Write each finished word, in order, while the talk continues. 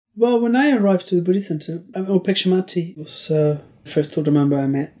Well, when I arrived to the Buddhist Center, Opekshamati was the first order member I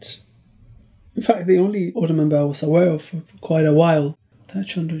met. In fact, the only order member I was aware of for quite a while. That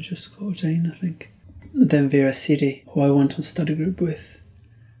Chandra just got ordained, I think. And then Vera Siddhi, who I went on study group with.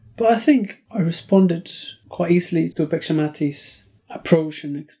 But I think I responded quite easily to Opekshamati's approach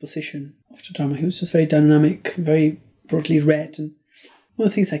and exposition of the Dharma. He was just very dynamic, very broadly read. And one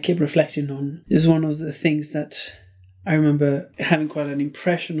of the things I keep reflecting on is one of the things that I remember having quite an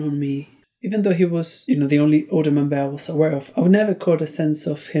impression on me. Even though he was, the only order member I was aware of, I would never caught a sense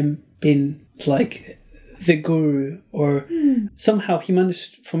of him being like the guru, or somehow he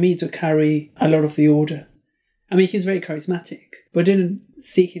managed for me to carry a lot of the order. I mean, he's very charismatic, but I didn't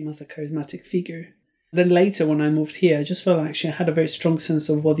see him as a charismatic figure. Then later, when I moved here, I just felt like actually I had a very strong sense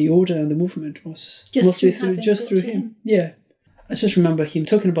of what the order and the movement was. Mostly through him. Yeah. I just remember him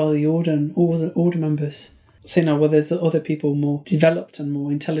talking about the order and all the order members, saying, well, there's other people more developed and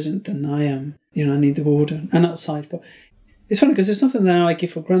more intelligent than I am. I need the order and outside. But it's funny because there's something that I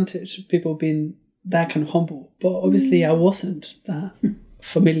give for granted, people being that kind of humble. But obviously I wasn't that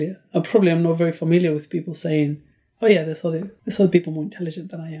familiar. I'm not very familiar with people saying, oh yeah, there's other people more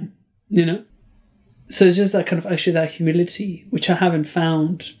intelligent than I am, So it's just that kind of, actually that humility, which I haven't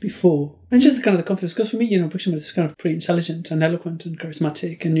found before. And just kind of the confidence, because for me, Bhikshama is kind of pretty intelligent and eloquent and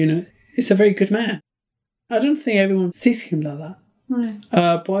charismatic and, he's a very good man. I don't think everyone sees him like that.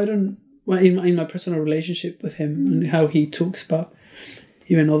 No. But I don't, in my personal relationship with him and how he talks about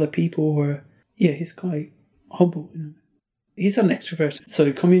even other people, he's quite humble, He's an extrovert, so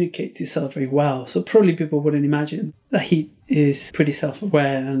he communicates himself very well. So probably people wouldn't imagine that he is pretty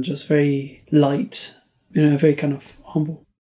self-aware and just very light, very kind of humble.